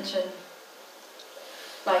attention.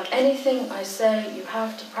 Like anything I say, you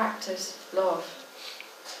have to practice love.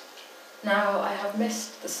 Now I have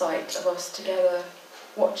missed the sight of us together,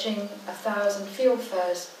 watching 1,000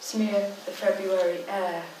 fieldfares smear the February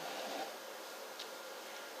air.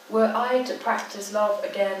 Were I to practice love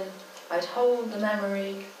again, I'd hold the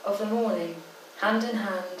memory of the morning, hand in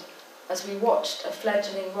hand, as we watched a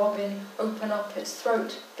fledgling robin open up its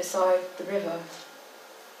throat beside the river.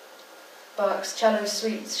 Bach's cello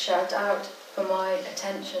suites shout out for my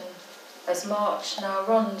attention, as March now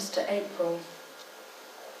runs to April.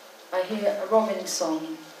 I hear a robin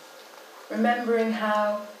song, remembering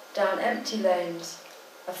how, down empty lanes,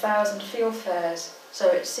 1,000 fieldfares, so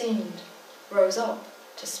it seemed, rose up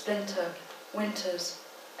to splinter winter's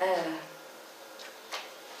air.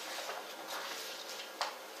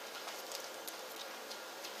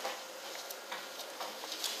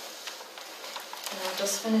 And I'll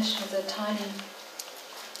just finish with a tiny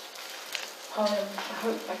poem I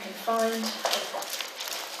hope I can find.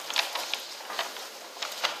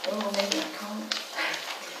 Oh, maybe I can't.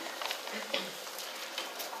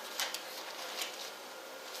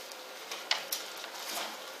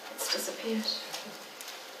 It's disappeared.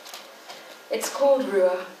 It's called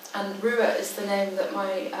Rua, and Rua is the name that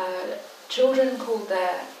my children called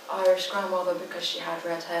their Irish grandmother because she had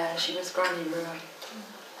red hair. She was Granny Rua.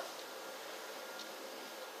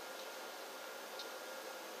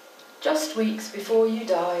 Just weeks before you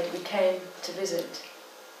died, we came to visit.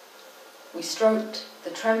 We stroked the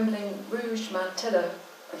trembling rouged mantilla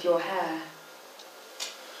of your hair.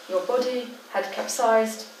 Your body had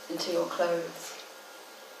capsized into your clothes.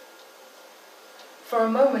 For a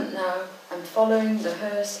moment now, I'm following the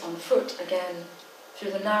hearse on foot again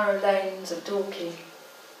through the narrow lanes of Dalkey.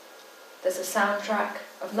 There's a soundtrack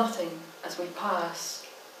of nothing as we pass.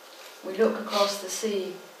 We look across the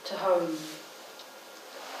sea to home.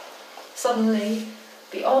 Suddenly,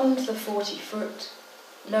 beyond the 40-foot,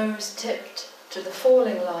 nose tipped to the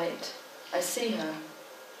falling light, I see her,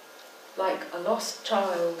 like a lost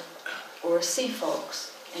child or a sea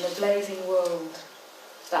fox in a blazing world,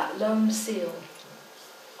 that lone seal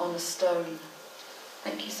on a stone.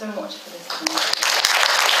 Thank you so much for listening.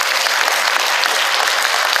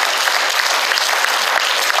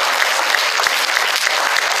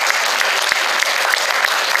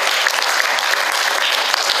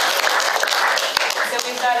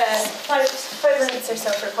 Got five minutes or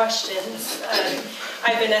so for questions.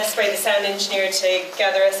 I've been asked by the sound engineer to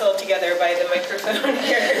gather us all together by the microphone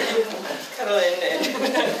here. Cuddle in.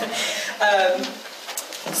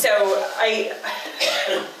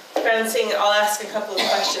 I'll ask a couple of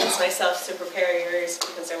questions myself to prepare yours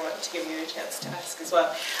because I want to give you a chance to ask as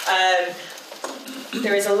well.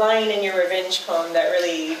 There was a line in your revenge poem that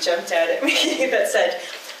really jumped out at me that said,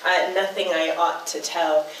 nothing I ought to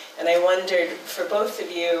tell. And I wondered, for both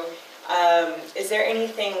of you, is there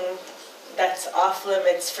anything that's off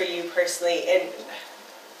limits for you personally? And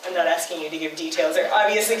I'm not asking you to give details, or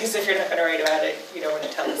obviously, because if you're not going to write about it, you don't want to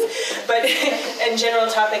tell us. But in general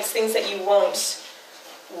topics, things that you won't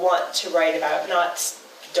want to write about, not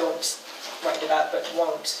don't write about, but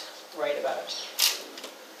won't write about.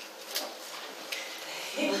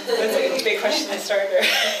 That's a big question to start there.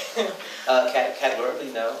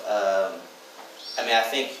 Categorically, no. I mean, I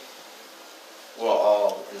think we're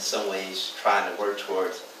all, in some ways, trying to work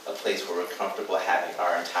towards a place where we're comfortable having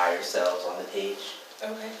our entire selves on the page.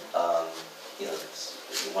 Okay. You know,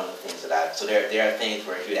 one of the things that so there are things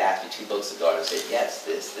where if you'd asked me 2 books ago, I would say, yes,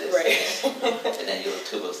 this, right. this. And then you look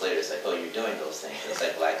 2 books later, it's like, oh, you're doing those things. It's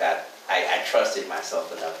like, well, I trusted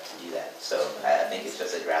myself enough to do that. So I think it's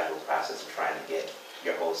just a gradual process of trying to get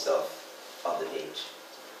your whole self on the page.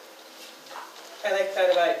 I like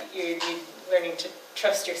that about you learning to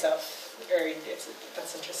trust yourself,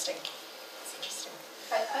 that's interesting. That's interesting.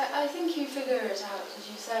 I think you figure it out, as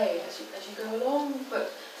you say, as you go along,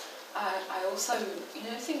 but I also,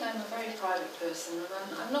 think I'm a very private person,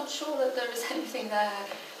 and I'm not sure that there is anything there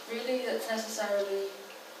really that's necessarily,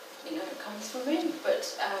 comes from me, but,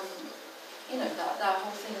 that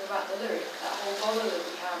whole thing about the lyric, that whole bother that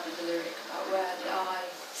we have with the lyric, about where the I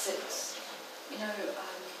sits,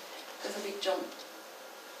 there's a big jump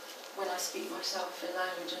when I speak myself in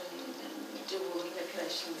language and do all the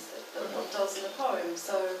manipulations that one does in a poem.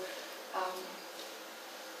 So,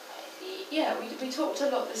 we talked a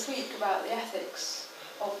lot this week about the ethics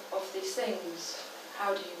of these things.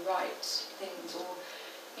 How do you write things? Or,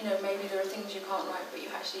 maybe there are things you can't write, but you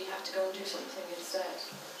actually have to go and do something instead.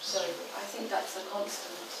 So I think that's a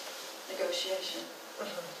constant negotiation.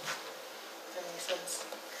 That makes sense.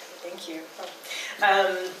 Thank you.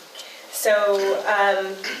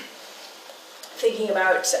 Thinking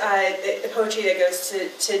about the poetry that goes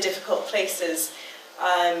to difficult places,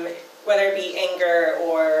 whether it be anger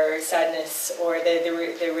or sadness or the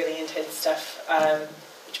really intense stuff,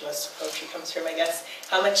 which most poetry comes from, I guess.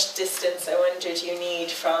 How much distance, I wonder, do you need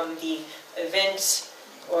from the event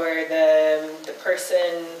or the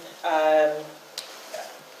person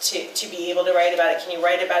to be able to write about it? Can you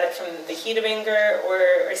write about it from the heat of anger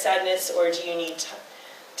or sadness, or do you need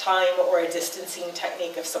time or a distancing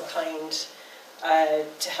technique of some kind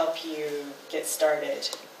to help you get started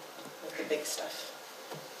with the big stuff?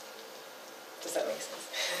 Does that make sense?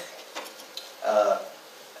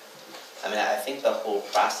 I think the whole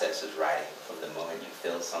process is writing from the moment you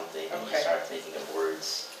feel something and you start thinking of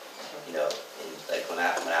words. And like when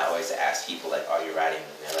I always ask people, like, are you writing?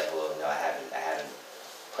 And they're like, well, no, I haven't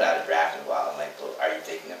put out a draft in a while. I'm like, well, are you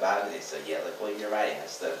thinking about it? And they say, yeah. Like, well, you're writing.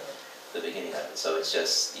 That's the beginning of it. So it's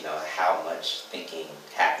just, how much thinking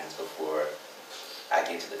happens before I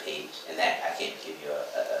get to the page, and that I can't give you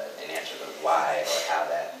an answer of why or how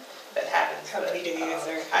that happens. How many do you use?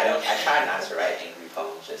 I try not to write angry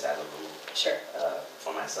poems just as a rule. Sure.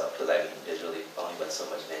 For myself, because there's really only but so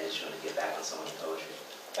much vengeance you want to get back on someone's poetry.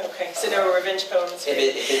 Okay, so no revenge poems. If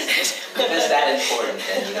it's that important,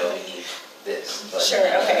 then we need this. But. Sure.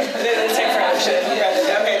 Okay. That's time for action.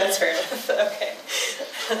 Okay, that's fair enough. Okay.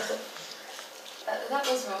 That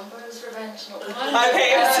was wrong, but it was revenge, not mine.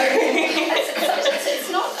 Okay, I'm sorry. It's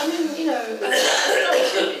not,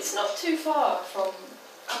 it's not too far from,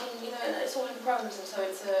 it's all in prose, and so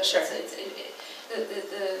it's sure.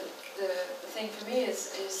 The thing for me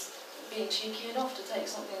is being cheeky enough to take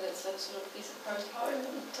something that's a sort of piece of prose poem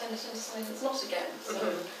and turn it into something that's not again. So,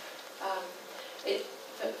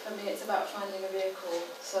 for me, it's about finding a vehicle.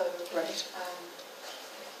 So,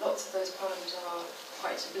 lots of those poems are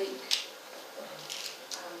quite oblique.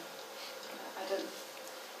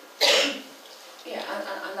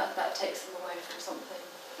 And that takes them away from something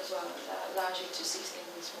as well. That allows you to see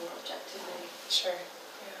things more objectively. Sure.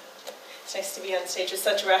 Yeah. It's nice to be on stage with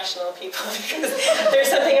such rational people, because there's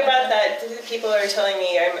something about that. People are telling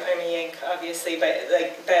me, I'm a Yank, obviously, but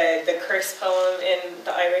like the curse poem in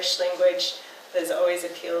the Irish language has always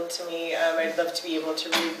appealed to me. I'd love to be able to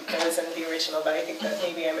read those in the original, but I think that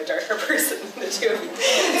maybe I'm a darker person than the two.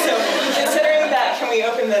 So considering that, can we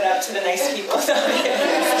open that up to the nice people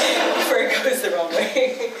before it goes the wrong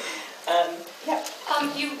way?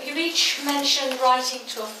 You each mentioned writing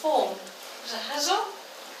to a form. It was a hazel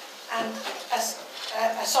and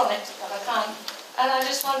a sonnet of a kind. And I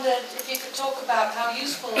just wondered if you could talk about how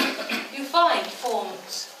useful you find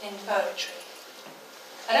forms in poetry.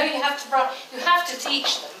 I know you have to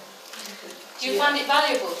teach them. Do you find it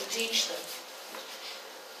valuable to teach them?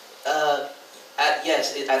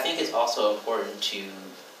 Yes, I think it's also important to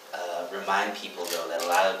remind people, though, that a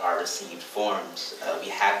lot of our received forms, we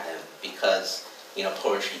have them because,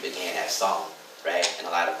 poetry began as song, right? And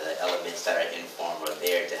a lot of the elements that are in form are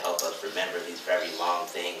there to help us remember these very long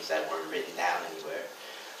things that weren't written down anywhere.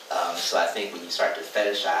 So I think when you start to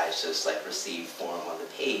fetishize just like received form on the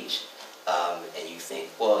page, and you think,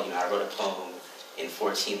 well, I wrote a poem in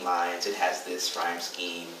 14 lines, it has this rhyme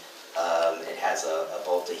scheme, it has a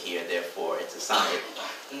volta here, therefore it's a sonnet.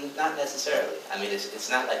 Not necessarily. It's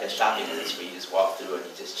not like a shopping list where you just walk through and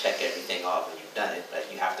you just check everything off and you've done it. Like,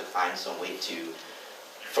 you have to find some way to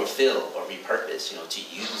fulfill or repurpose, to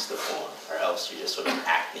use the form, or else you're just sort of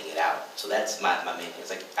acting it out. So that's my main thing. It's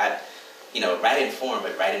like, write in form,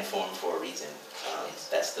 but write in form for a reason.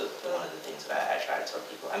 That's one of the things that I try to tell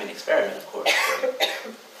people. I mean, experiment, of course, but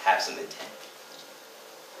have some intent.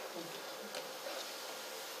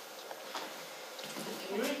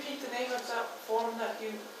 Can you repeat the name of that form that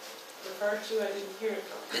you referred to? I didn't hear it.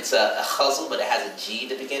 It's a ghazal, but it has a G at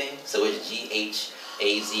the beginning, so it's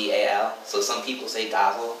G-H-A-Z-A-L. So some people say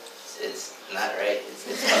ghazal. It's not right. It's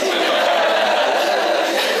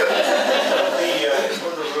It's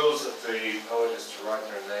one of the rules that the poet is to write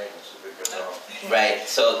their name, so they can know. right.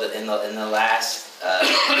 So in the last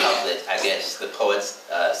couplet, I guess the poet's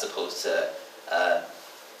supposed to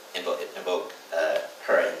invoke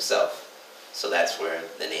her himself. So that's where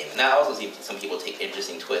the name. And I also see some people take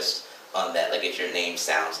interesting twists on that. Like if your name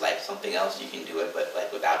sounds like something else, you can do it, but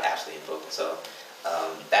like without actually invoking. So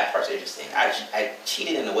that part's interesting. I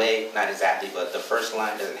cheated in a way, not exactly, but the first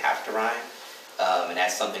line doesn't have to rhyme. And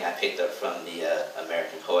that's something I picked up from the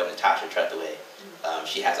American poet Natasha Trethewey.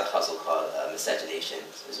 She has a ghazal called Miscegenation.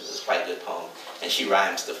 This is a quite good poem. And she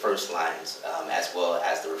rhymes the first lines as well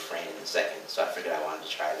as the refrain in the second. So I figured I wanted to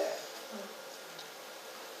try that.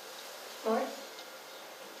 More?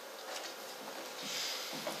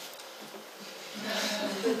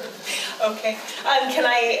 Okay. Can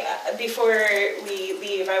I, before we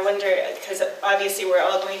leave, I wonder, because obviously we're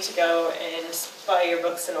all going to go and buy your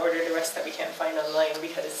books and order the rest that we can't find online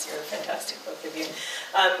because you're a fantastic, both of you.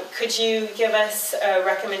 Could you give us a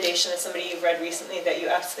recommendation of somebody you've read recently that you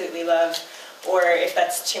absolutely love, or if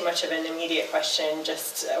that's too much of an immediate question,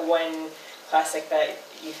 just one classic that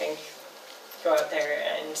you think, go out there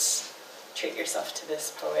and treat yourself to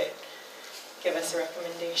this poet. Give us a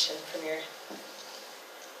recommendation from your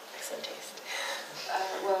excellent taste.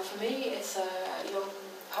 Well, for me, it's a young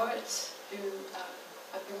poet who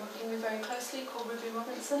I've been working with very closely called Ruby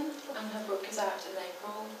Robinson, and her book is out in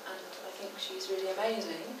April, and I think she's really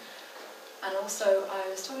amazing. And also, I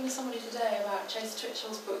was talking to somebody today about Chase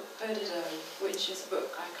Twitchell's book, Perdido, which is a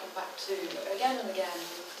book I come back to again and again.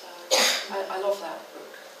 And, I love that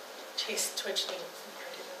book. Chase Twitchell,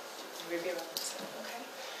 Ruby Robinson, okay.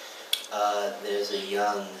 There's a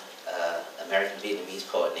young American Vietnamese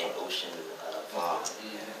poet named Ocean Vuong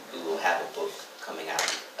who will have a book coming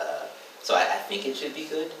out. So I think it should be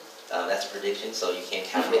good. That's a prediction, so you can't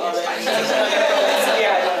count it against my chances. I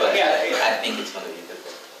think it's going to be a good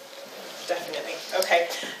book. Definitely. Okay.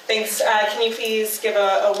 Thanks. Can you please give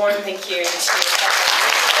a warm thank you to